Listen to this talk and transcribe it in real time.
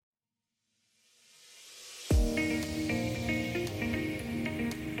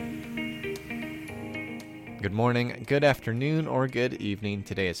Good morning, good afternoon, or good evening.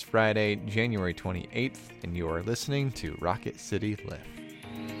 Today is Friday, January 28th, and you are listening to Rocket City Lift.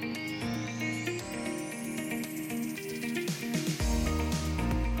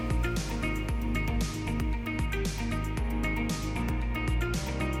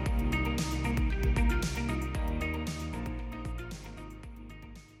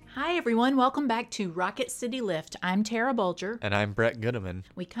 Hi everyone, welcome back to Rocket City Lift. I'm Tara Bulger. And I'm Brett Goodeman.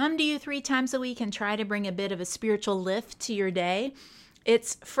 We come to you 3 times a week and try to bring a bit of a spiritual lift to your day.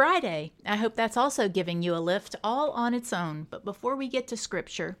 It's Friday. I hope that's also giving you a lift all on its own. But before we get to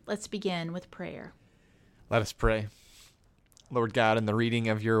scripture, let's begin with prayer. Let us pray. Lord God, in the reading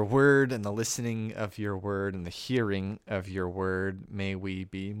of your word and the listening of your word and the hearing of your word, may we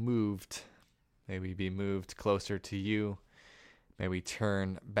be moved. May we be moved closer to you. May we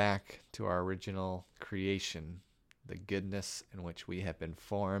turn back to our original creation, the goodness in which we have been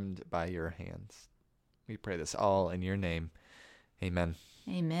formed by your hands. We pray this all in your name. Amen.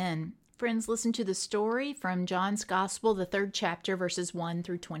 Amen. Friends, listen to the story from John's Gospel, the 3rd chapter, verses 1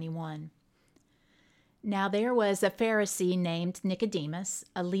 through 21. Now there was a Pharisee named Nicodemus,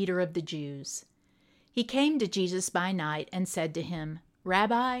 a leader of the Jews. He came to Jesus by night and said to him,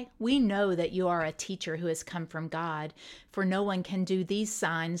 Rabbi, we know that you are a teacher who has come from God, for no one can do these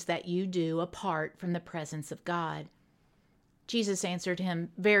signs that you do apart from the presence of God. Jesus answered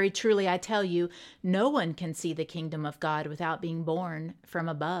him, Very truly I tell you, no one can see the kingdom of God without being born from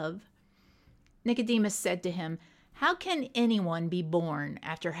above. Nicodemus said to him, How can anyone be born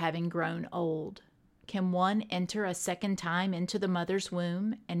after having grown old? Can one enter a second time into the mother's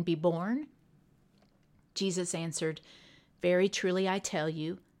womb and be born? Jesus answered, Very truly I tell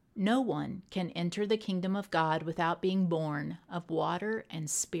you, no one can enter the kingdom of God without being born of water and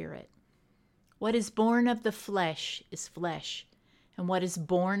spirit. What is born of the flesh is flesh, and what is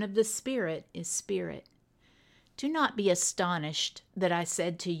born of the spirit is spirit. Do not be astonished that I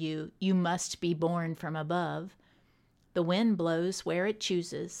said to you, you must be born from above. The wind blows where it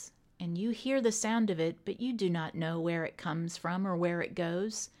chooses, and you hear the sound of it, but you do not know where it comes from or where it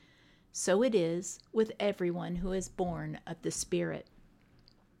goes. So it is with everyone who is born of the Spirit.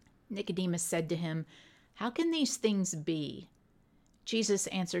 Nicodemus said to him, How can these things be? Jesus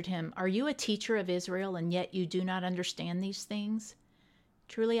answered him, Are you a teacher of Israel, and yet you do not understand these things?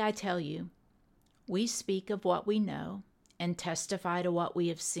 Truly I tell you, we speak of what we know and testify to what we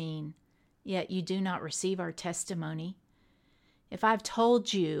have seen, yet you do not receive our testimony. If I've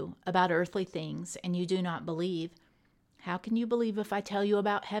told you about earthly things and you do not believe, how can you believe if I tell you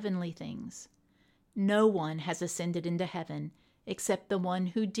about heavenly things? No one has ascended into heaven except the one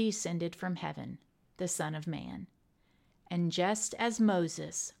who descended from heaven, the Son of Man. And just as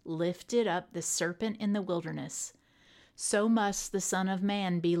Moses lifted up the serpent in the wilderness, so must the Son of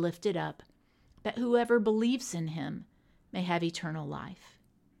Man be lifted up, that whoever believes in him may have eternal life.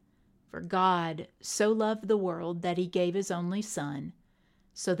 For God so loved the world that he gave his only Son,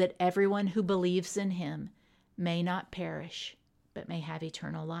 so that everyone who believes in him may not perish, but may have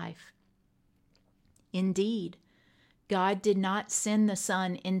eternal life. Indeed, God did not send the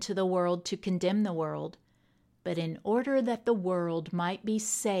Son into the world to condemn the world, but in order that the world might be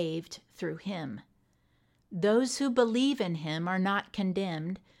saved through him. Those who believe in him are not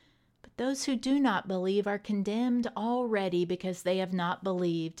condemned, but those who do not believe are condemned already because they have not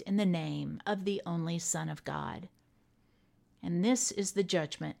believed in the name of the only Son of God. And this is the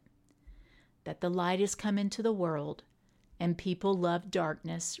judgment, that the light has come into the world, and people love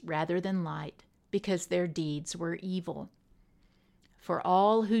darkness rather than light, because their deeds were evil. For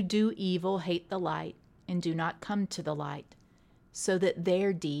all who do evil hate the light, and do not come to the light, so that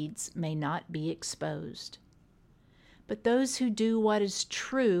their deeds may not be exposed. But those who do what is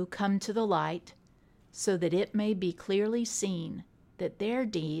true come to the light, so that it may be clearly seen that their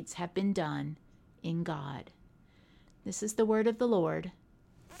deeds have been done in God. This is the word of the Lord.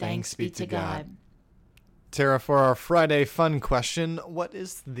 Thanks be to God. Tara, for our Friday fun question, what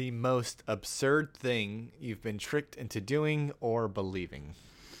is the most absurd thing you've been tricked into doing or believing?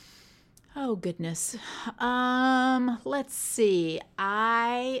 Oh, goodness. Let's see.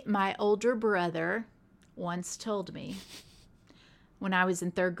 My older brother once told me when I was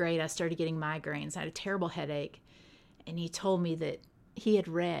in 3rd grade, I started getting migraines. I had a terrible headache. And he told me that he had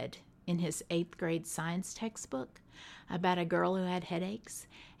read in his 8th grade science textbook about a girl who had headaches,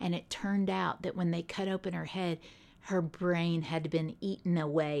 and it turned out that when they cut open her head, her brain had been eaten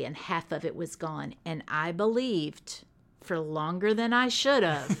away and half of it was gone. And I believed for longer than I should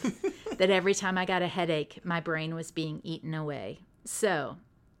have that every time I got a headache, my brain was being eaten away. So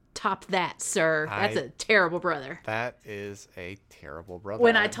top that, sir. That's a terrible brother. That is a terrible brother.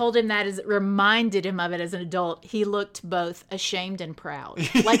 When I told him that, it reminded him of it as an adult, he looked both ashamed and proud.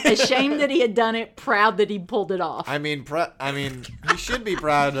 Like ashamed that he had done it, proud that he pulled it off. I mean, he should be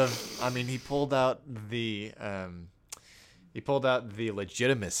proud of. I mean, he pulled out the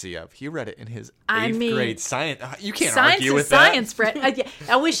legitimacy of. He read it in his eighth grade science. You can't argue with that. Science, Brett.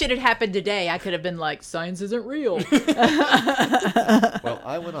 I wish it had happened today. I could have been like, science isn't real. Well,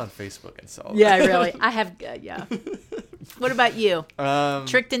 I went on Facebook and saw. Yeah, really. I have. Yeah. What about you?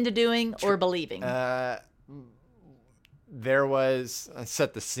 Tricked into doing or believing? There was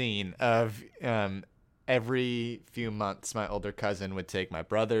set the scene of every few months, my older cousin would take my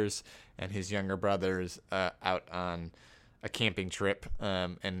brothers and his younger brothers out on a camping trip,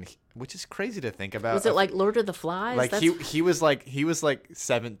 which is crazy to think about. Was it like Lord of the Flies? Like he was like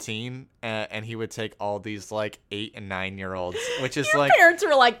 17, and he would take all these like 8 and 9-year-olds, which is Your like parents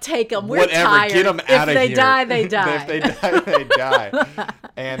were like, take them. We're whatever, tired. get them out of here. If they die, they die. If they die, they die.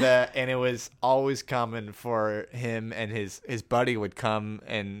 And it was always common for him and his buddy would come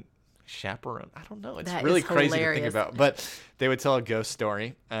and chaperone. I don't know. It's That really is crazy to hilarious. think about. But they would tell a ghost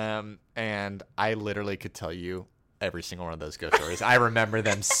story, and I literally could tell you every single one of those ghost stories. I remember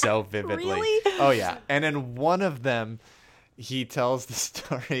them so vividly. Really? Oh yeah. And in one of them, he tells the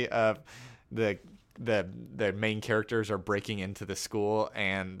story of the main characters are breaking into the school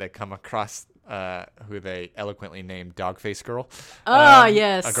and they come across who they eloquently named Dogface Girl. Oh,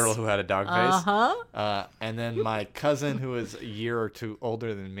 yes. A girl who had a dog face. Uh-huh. And then my cousin, who was a year or two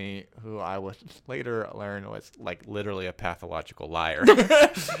older than me, who I would later learn was like literally a pathological liar,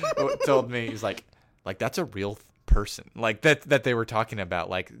 told me, he's like that's a real person, like that they were talking about,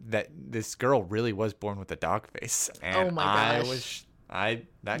 like that this girl really was born with a dog face. And Oh my gosh.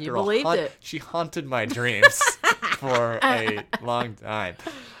 that You girl believed it. she haunted my dreams for a long time.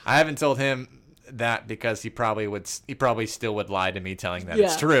 I haven't told him that because he probably still would lie to me telling that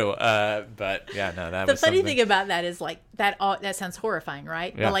it's Yeah. true. But yeah, no, that The was funny something. thing about that is like that sounds horrifying,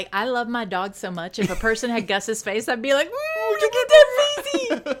 right? Yeah. But like I love my dog so much. If a person had Gus's face, I'd be like, look at that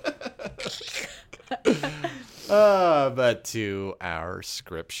facey. But to our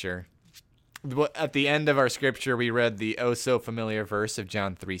scripture. At the end of our scripture, we read the oh so familiar verse of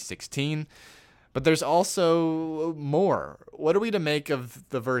John 3:16. But there's also more. What are we to make of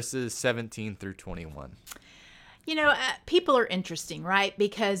the verses 17 through 21? You know, people are interesting, right?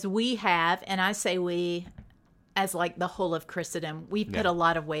 Because we have, and I say we, as like the whole of Christendom, we put a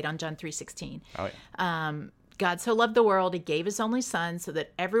lot of weight on John 3:16. Oh, yeah. God so loved the world, he gave his only son so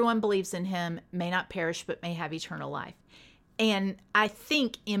that everyone believes in him may not perish but may have eternal life. And I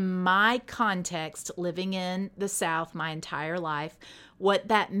think in my context, living in the South my entire life, what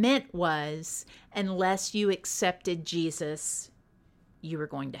that meant was unless you accepted Jesus, you were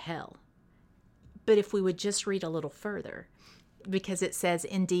going to hell. But if we would just read a little further, because it says,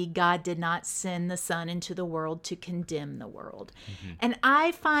 indeed, God did not send the Son into the world to condemn the world. Mm-hmm. And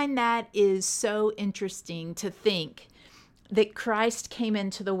I find that is so interesting to think that Christ came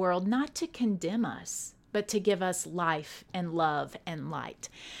into the world not to condemn us, but to give us life and love and light.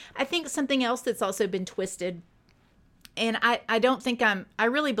 I think something else that's also been twisted, and I don't think I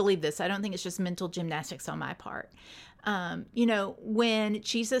really believe this. I don't think it's just mental gymnastics on my part. You know, when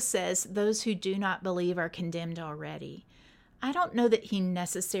Jesus says those who do not believe are condemned already, I don't know that he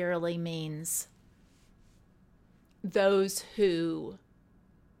necessarily means those who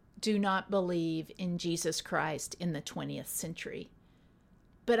do not believe in Jesus Christ in the 20th century.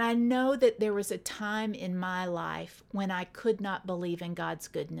 But I know that there was a time in my life when I could not believe in God's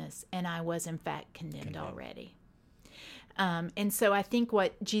goodness, and I was in fact condemned already. And so I think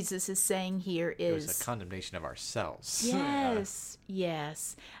what Jesus is saying here is... It was a condemnation of ourselves. Yes,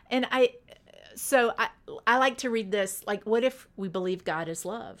 yes. And I like to read this, like, what if we believe God is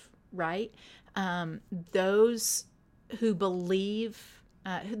love, right? Those who believe,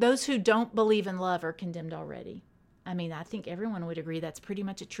 those who don't believe in love are condemned already. I mean, I think everyone would agree that's pretty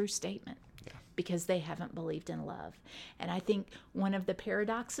much a true statement. Yeah. Because they haven't believed in love. And I think one of the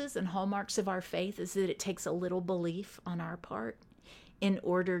paradoxes and hallmarks of our faith is that it takes a little belief on our part in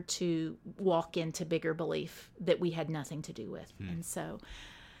order to walk into bigger belief that we had nothing to do with. And so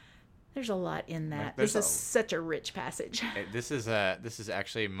there's a lot in that. This is such a rich passage. This is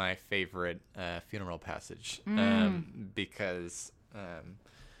actually my favorite funeral passage because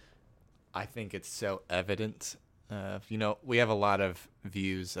I think it's so evident. You know, we have a lot of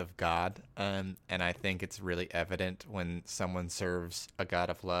views of God, and I think it's really evident when someone serves a God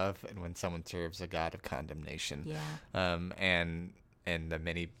of love and when someone serves a God of condemnation. Yeah. And the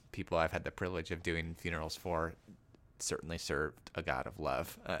many people I've had the privilege of doing funerals for certainly served a God of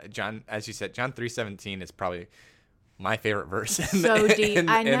love. John, as you said, John 3:17 is probably my favorite verse in So the, deep. in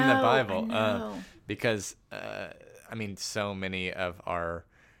I the know, Bible. I know. Because, I mean, so many of our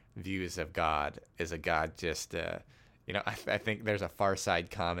views of God is a God just, I think there's a Far Side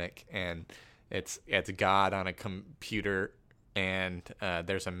comic, and it's God on a computer, and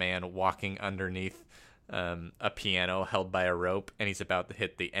there's a man walking underneath a piano held by a rope, and he's about to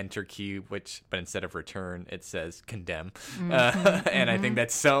hit the enter key, but instead of return, it says condemn. And I think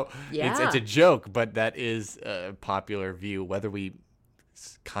that's it's a joke, but that is a popular view, whether we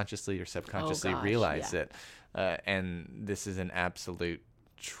consciously or subconsciously realize it. And this is an absolute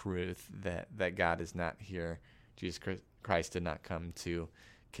truth that God is not here. Jesus Christ did not come to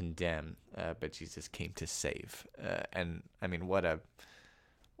condemn, but Jesus came to save. And I mean, what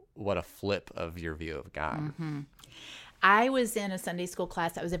a flip of your view of God. I was in a Sunday school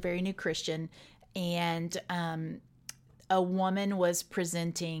class. I was a very new Christian, and a woman was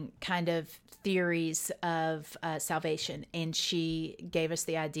presenting kind of theories of salvation, and she gave us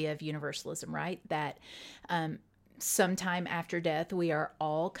the idea of universalism, right? That sometime after death, we are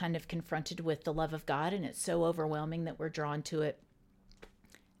all kind of confronted with the love of God, and it's so overwhelming that we're drawn to it.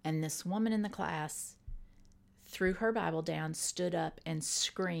 And this woman in the class threw her Bible down, stood up, and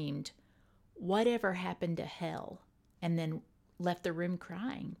screamed, "Whatever happened to hell?" and then left the room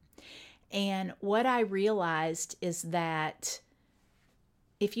crying. And what I realized is that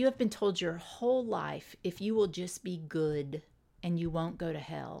if you have been told your whole life, if you will just be good and you won't go to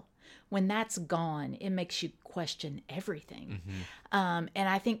hell, when that's gone, it makes you question everything. And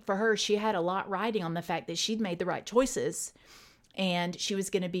I think for her, she had a lot riding on the fact that she'd made the right choices and she was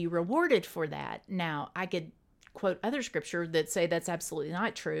going to be rewarded for that. Now, I could quote other scripture that say that's absolutely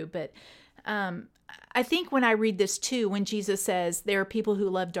not true, but I think when I read this too, when Jesus says there are people who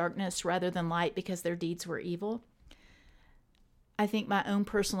love darkness rather than light because their deeds were evil, I think my own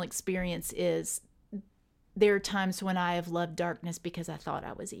personal experience is there are times when I have loved darkness because I thought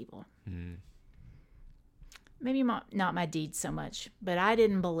I was evil. Maybe not my deeds so much, but I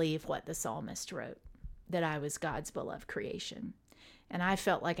didn't believe what the psalmist wrote, that I was God's beloved creation. And I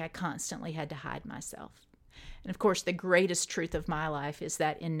felt like I constantly had to hide myself. And of course, the greatest truth of my life is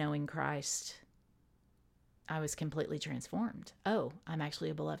that in knowing Christ, I was completely transformed. Oh, I'm actually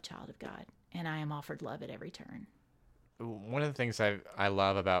a beloved child of God, and I am offered love at every turn. One of the things I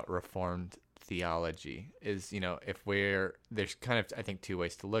love about Reformed theology is, there's kind of, I think, two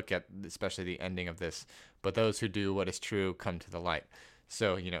ways to look at, especially the ending of this, but those who do what is true come to the light.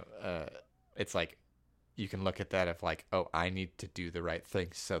 So, it's like, you can look at that of like, oh, I need to do the right thing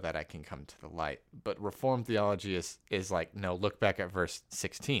so that I can come to the light. But Reformed theology is like, no, look back at verse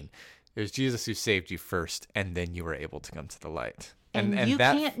 16. It was Jesus who saved you first, and then you were able to come to the light. And you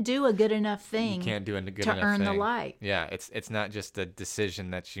can't do a good enough thing to earn the light. Yeah, it's not just a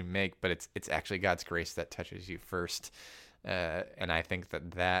decision that you make, but it's actually God's grace that touches you first. And I think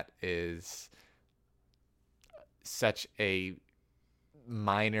that is such a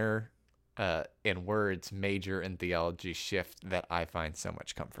minor, in words, major in theology shift that I find so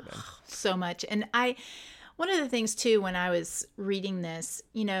much comfort in. So much. And one of the things too, when I was reading this,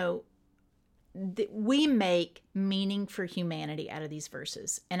 we make meaning for humanity out of these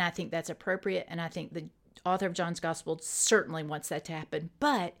verses. And I think that's appropriate. And I think the author of John's Gospel certainly wants that to happen.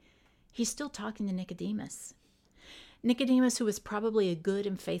 But he's still talking to Nicodemus. Nicodemus, who was probably a good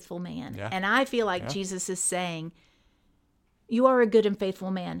and faithful man. Yeah. And I feel like Jesus is saying, you are a good and faithful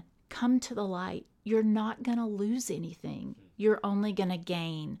man. Come to the light. You're not going to lose anything. You're only going to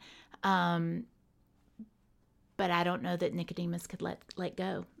gain. But I don't know that Nicodemus could let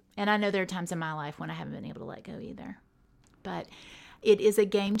go. And I know there are times in my life when I haven't been able to let go either. But it is a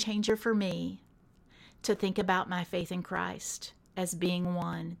game changer for me to think about my faith in Christ as being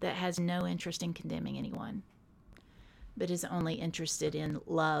one that has no interest in condemning anyone, but is only interested in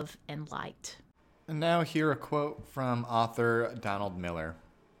love and light. And now hear a quote from author Donald Miller.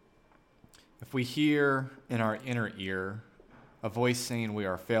 If we hear in our inner ear a voice saying we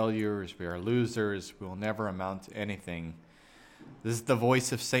are failures, we are losers, we will never amount to anything, this is the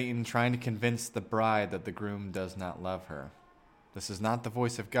voice of Satan trying to convince the bride that the groom does not love her. This is not the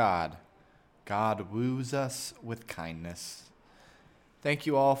voice of God. God woos us with kindness. Thank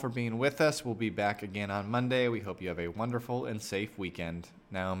you all for being with us. We'll be back again on Monday. We hope you have a wonderful and safe weekend.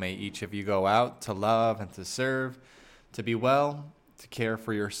 Now may each of you go out to love and to serve, to be well, to care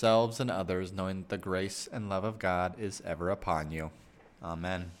for yourselves and others, knowing that the grace and love of God is ever upon you.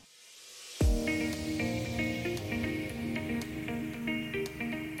 Amen.